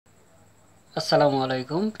আসসালামু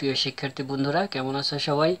আলাইকুম প্রিয় শিক্ষার্থী বন্ধুরা, কেমন আছো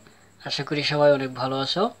সবাই? আশা করি সবাই অনেক ভালো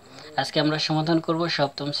আছো। আজকে আমরা সমাধান করব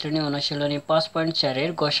সপ্তম শ্রেণী অনুশীলনী 5.4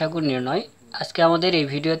 এর গসাগু নির্ণয়। আজকে আমাদের এই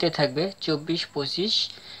ভিডিওতে থাকবে 24, 25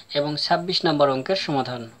 এবং 26 নম্বর অঙ্কের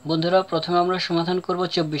সমাধান। বন্ধুরা, প্রথমে আমরা সমাধান করব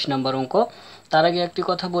 24 নম্বর অঙ্ক। তার আগে একটি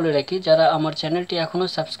কথা বলে রাখি, যারা আমার চ্যানেলটি এখনো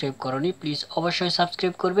সাবস্ক্রাইব করনি প্লিজ অবশ্যই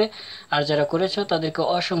সাবস্ক্রাইব করবে, আর যারা করেছো তাদেরকে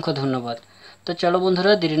অসংখ্য ধন্যবাদ। তো চলো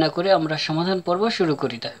বন্ধুরা, দেরি না করে আমরা সমাধান পর্ব শুরু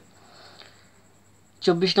করি।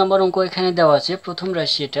 24 নম্বর অঙ্ক এখানে দেওয়া আছে। প্রথম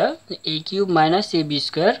রাশি এটা a cube minus a b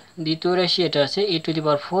square, দ্বিতীয় রাশি এটা আছে a to the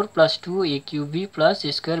power 4 plus 2 a cube b plus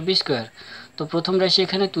a square b square. তো প্রথম রাশি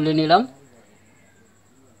এখানে তুলে নিলাম।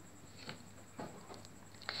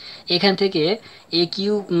 এখান থেকে a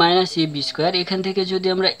cube minus a b square, এখান থেকে যদি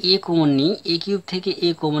আমরা a কমন নিই, a কিউব থেকে a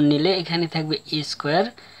কমন নিলে এখানে থাকবে a square,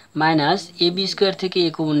 minus a b square থেকে a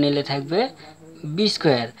কমন নিলে থাকবে b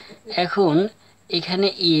স্কোয়ার। এখন এখানে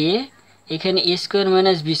এখানে a square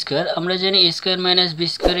minus b square, আমরা জানি a স্কোয়ার মাইনাস b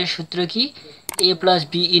স্কোয়ারের সূত্র কি? a plus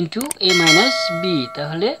b into a minus b।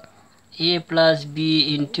 তাহলে a plus b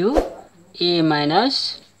into a minus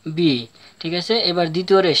b। ঠিক আছে, এবার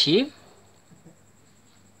দ্বিতীয় রাশি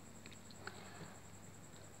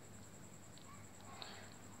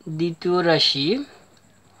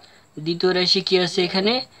দ্বিতীয় রাশি কি আছে?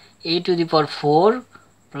 এখানে a to the power 4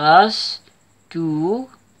 plus 2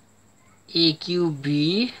 a cube b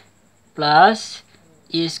plus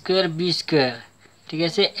a square b square. ঠিক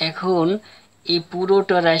আছে, এখন এই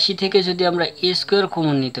পুরোটা রাশি থেকে যদি আমরা a স্কোয়ার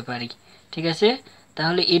কমন নিতে পারি, ঠিক আছে,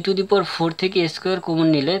 তাহলে a টু দি পাওয়ার 4 থেকে a স্কোয়ার কমন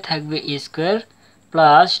নিলে থাকবে a square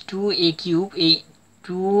plus 2a cube, এই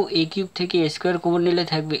 2a কিউব থেকে a স্কোয়ার কমন নিলে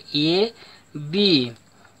থাকবে a b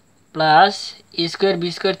plus a square b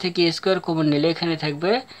square থেকে a স্কোয়ার কমন নিলে এখানে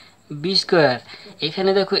থাকবে b স্কোয়ার। এখানে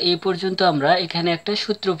দেখো এই পর্যন্ত আমরা এখানে একটা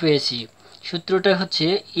সূত্র পেয়েছি। সূত্রটা হচ্ছে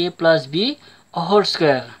a plus b whole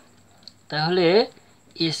square. তাহলে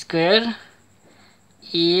a square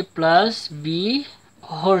a plus b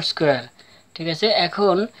whole square. ঠিক আছে,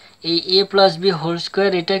 এখন এই a plus b whole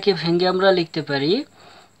square এটাকে ভেঙে আমরা লিখতে পারি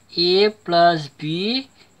a plus b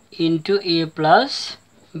into a plus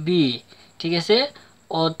b। ঠিক আছে,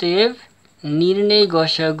 অতএব নির্ণয়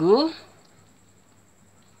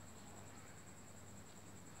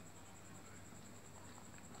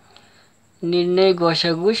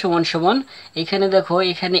গসাগু সমান সমান, এখানে দেখো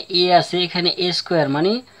এখানে a আছে, এখানে a স্কোয়ার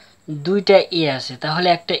মানে দুইটা a আছে, তাহলে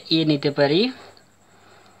একটা a নিতে পারি।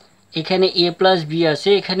 এখানে a প্লাস b আছে,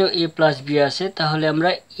 এখানেও a প্লাস b আছে, তাহলে আমরা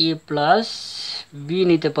a প্লাস b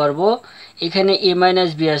নিতে পারবো। এখানে a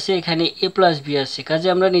মাইনাস b আছে, এখানে a প্লাস b আছে, কাজে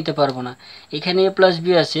আমরা নিতে পারবো না। এখানে a প্লাস b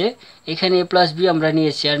আছে, এখানে a প্লাস b আমরা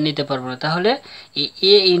নিয়েছি, আর নিতে পারবো না। তাহলে এই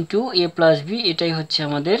a into a plus b এটাই হচ্ছে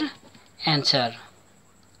আমাদের অ্যান্সার।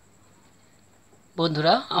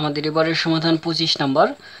 বন্ধুরা, আমাদের এবারের সমাধান 25 নম্বর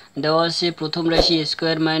দেওয়া আছে। প্রথম রাশি a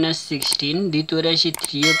স্কোয়ার মাইনাস 16, দ্বিতীয় রাশি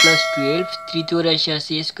 3a প্লাস 12, তৃতীয় রাশি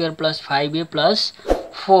আছে a square plus 5a plus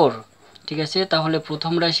 4। ঠিক আছে, তাহলে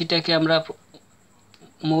প্রথম রাশিটাকে আমরা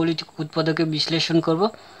মৌলিক উৎপাদকে বিশ্লেষণ করব।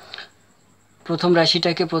 প্রথম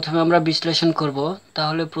রাশিটাকে প্রথমে আমরা বিশ্লেষণ করব।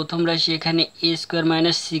 তাহলে প্রথম রাশি এখানে a স্কোয়ার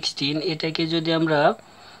মাইনাস 16, এটাকে যদি আমরা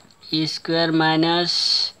a স্কোয়ার মাইনাস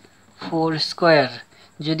 4 স্কোয়ার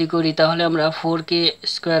যদি করি, তাহলে আমরা 4 কে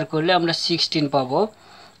স্কোয়ার করলে আমরা 16 পাবো।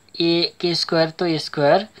 a কে স্কোয়ার তো a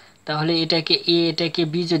স্কোয়ার, তাহলে এটাকে a এটাকে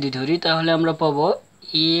b যদি ধরি, তাহলে আমরা পাবো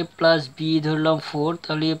a প্লাস b ধরলাম 4,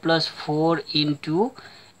 তাহলে a plus 4 into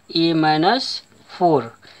a minus 4।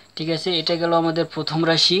 ঠিক আছে, এটা গেল আমাদের প্রথম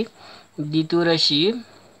রাশি। দ্বিতীয়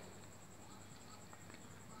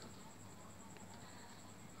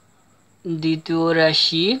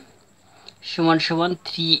রাশি সমান সমান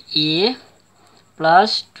 3a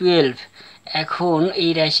প্লাস 12। এখন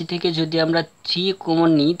এই রাশি থেকে যদি আমরা 3 কমন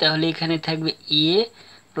নিই, তাহলে এখানে থাকবে a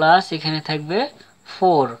প্লাস এখানে থাকবে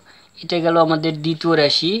 4। এটা গেল আমাদের দ্বিতীয়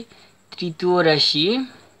রাশি।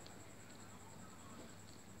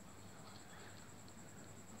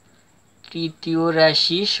 তৃতীয়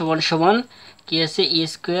রাশি সমান সমান কি আছে? a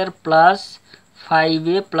square plus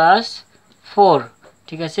 5a plus 4।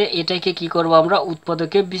 ঠিক আছে, এটাকে কি করব? আমরা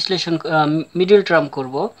উৎপাদকে বিশ্লেষণ মিডল টার্ম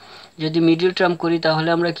করব। যদি মিডল টার্ম করি তাহলে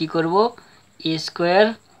আমরা কি করব? a স্কোয়ার,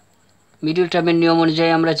 মিডল টার্মের নিয়ম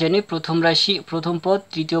অনুযায়ী আমরা জানি প্রথম রাশি প্রথম পদ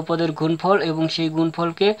তৃতীয় পদের গুণফল, এবং সেই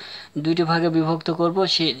গুণফলকে দুইটি ভাগে বিভক্ত করব,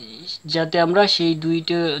 যাতে আমরা সেই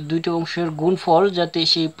দুইটি অংশের গুণফল যাতে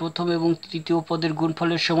সেই প্রথম এবং তৃতীয় পদের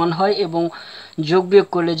গুণফলের সমান হয়, এবং যোগ বিয়োগ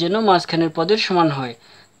করলে যেন মাঝখানের পদের সমান হয়।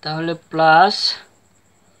 তাহলে প্লাস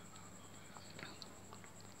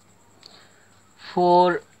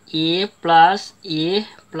 4a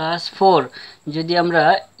প্লাস 4, যদি আমরা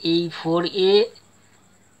এই 4a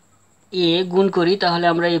এ গুণ করি তাহলে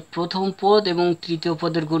আমরা এই প্রথম পদ এবং তৃতীয়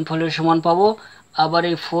পদের গুণফলের সমান পাবো। আবার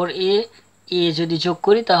এই 4a এ যদি যোগ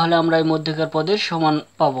করি তাহলে আমরা এই মধ্যকার পদের সমান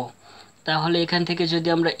পাবো। তাহলে এখান থেকে যদি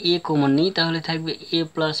আমরা এ কমন নিই তাহলে থাকবে a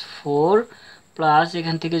প্লাস 4 প্লাস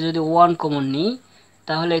এখান থেকে যদি 1 কমন নিই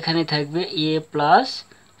তাহলে এখানে থাকবে a প্লাস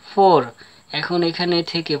 4। এখন এখানে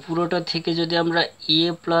থেকে পুরোটা থেকে যদি আমরা a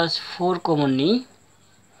প্লাস 4 কমন নিই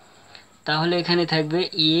তাহলে এখানে থাকবে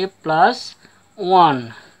a প্লাস 1।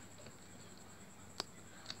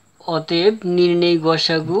 অতএব নির্ণেয়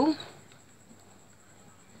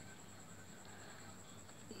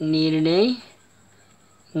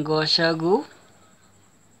গসাগু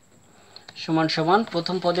সমান সমান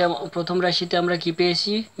প্রথম রাশিতে আমরা কি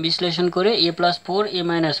পেয়েছি বিশ্লেষণ করে a প্লাস 4 a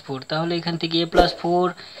মাইনাস 4। তাহলে এখান থেকে a প্লাস 4,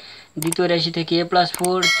 দ্বিতীয় রাশি থেকে a প্লাস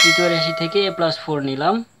 4, তৃতীয় রাশি থেকে a প্লাস 4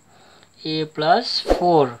 নিলাম a প্লাস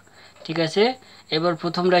 4। ঠিক আছে, এবার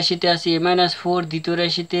প্রথম রাশিতে আসি a মাইনাস 4, দ্বিতীয়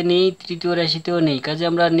রাশিতে নেই, তৃতীয় রাশিতেও নেই, কাজে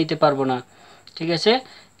আমরা আর নিতে পারবো না। ঠিক আছে,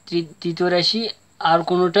 তৃতীয় রাশি আর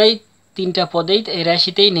কোনোটাই তিনটা পদেই এই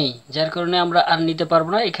রাশিতেই নেই, যার কারণে আমরা আর নিতে পারবো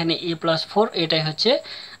না। এখানে a প্লাস 4 এটাই হচ্ছে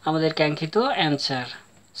আমাদের কাঙ্ক্ষিত অ্যান্সার।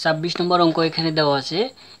 26 নম্বর অঙ্ক এখানে দেওয়া আছে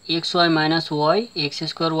xy minus Y x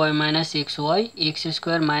square Y minus x Y x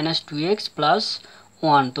square minus 2x plus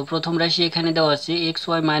 1। তো প্রথম রাশি এখানে দেওয়া আছে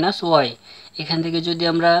xy মাইনাস ওয়াই, এখান থেকে যদি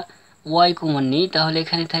আমরা y কমন নিই তাহলে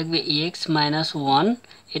এখানে থাকবে x মাইনাস 1।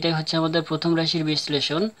 এটাই হচ্ছে আমাদের প্রথম রাশির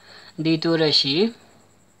বিশ্লেষণ। দ্বিতীয়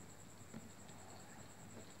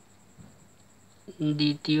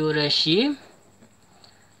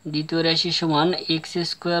রাশি সমান x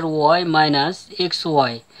square Y minus x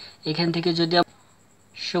Y, এখান থেকে যদি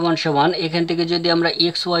এখান থেকে যদি আমরা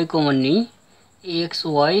এক্স ওয়াই কমন নিই এক্স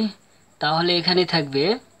ওয়াই তাহলে এখানে থাকবে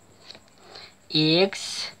এক্স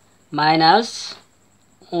মাইনাস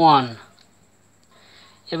 1।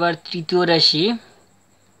 এবার তৃতীয় রাশি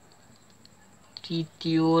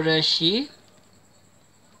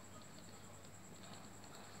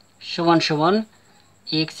সমান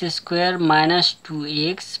x square minus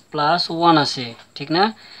 2x plus 1 আছে, ঠিক না?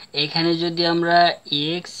 এখানে যদি আমরা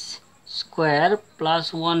এক্স স্কোয়ার প্লাস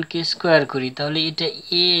 1কে স্কোয়ার করি তাহলে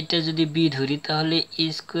এটা যদি বি ধরি তাহলে এ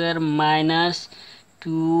স্কোয়ার মাইনাস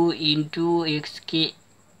 2 ইন্টু এক্সকে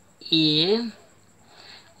এ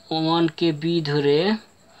 1কে বি ধরে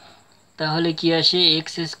তাহলে কি আসে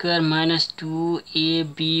x square minus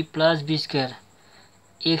 2ab plus B square.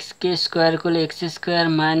 এক্সকে স্কোয়ার করলে এক্স স্কোয়ার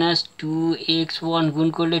মাইনাস 2x1 গুণ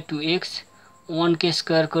করলে 2x, 1কে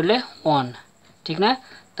স্কোয়ার করলে 1, ঠিক না?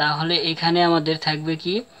 তাহলে এখানে আমাদের থাকবে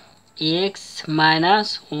কি এক্স মাইনাস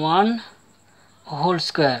 1 হোল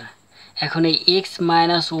স্কোয়ার। এখন এই এক্স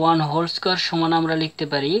মাইনাস 1 হোল স্কোয়ার সমান আমরা লিখতে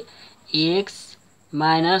পারি x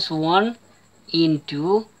minus 1 into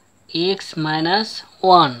x minus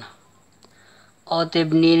 1। অতএব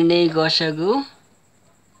নির্ণেয় গসাগু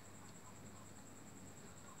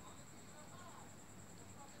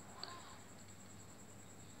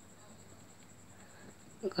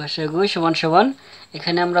সমান সমান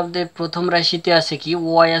এখানে আমাদের প্রথম রাশিতে আছে কি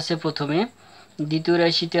ওয়াই আছে প্রথমে, দ্বিতীয়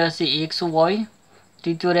রাশিতে আছে এক্স ওয়াই,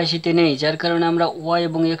 তৃতীয় রাশিতে নেই, যার কারণে আমরা ওয়াই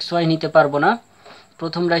এবং এক্স ওয়াই নিতে পারবো না।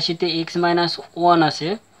 প্রথম রাশিতে এক্স মাইনাস 1 আছে,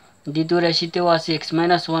 দ্বিতীয় রাশিতেও আছে এক্স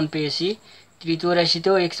মাইনাস 1 পেয়েছি, তৃতীয়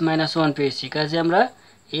রাশিতেও এক্স মাইনাস 1 পেয়েছি, কাজে আমরা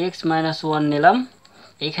এক্স মাইনাস 1 নিলাম।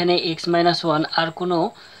 এখানে এক্স মাইনাস 1 আর কোনো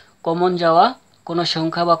কমন যাওয়া কোনো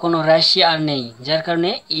সংখ্যা বা কোনো রাশি আর নেই, যার কারণে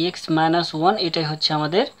এক্স মাইনাস 1 এটাই হচ্ছে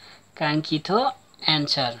আমাদের কাঙ্ক্ষিত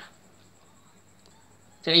অ্যান্সার।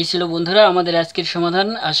 তো এই ছিল বন্ধুরা আমাদের আজকের সমাধান।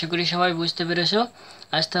 আশা করি সবাই বুঝতে পেরেছ।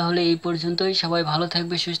 আজ তাহলে এই পর্যন্তই। সবাই ভালো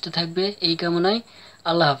থাকবে, সুস্থ থাকবে এই কামনায়।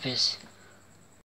 আল্লাহ হাফেজ।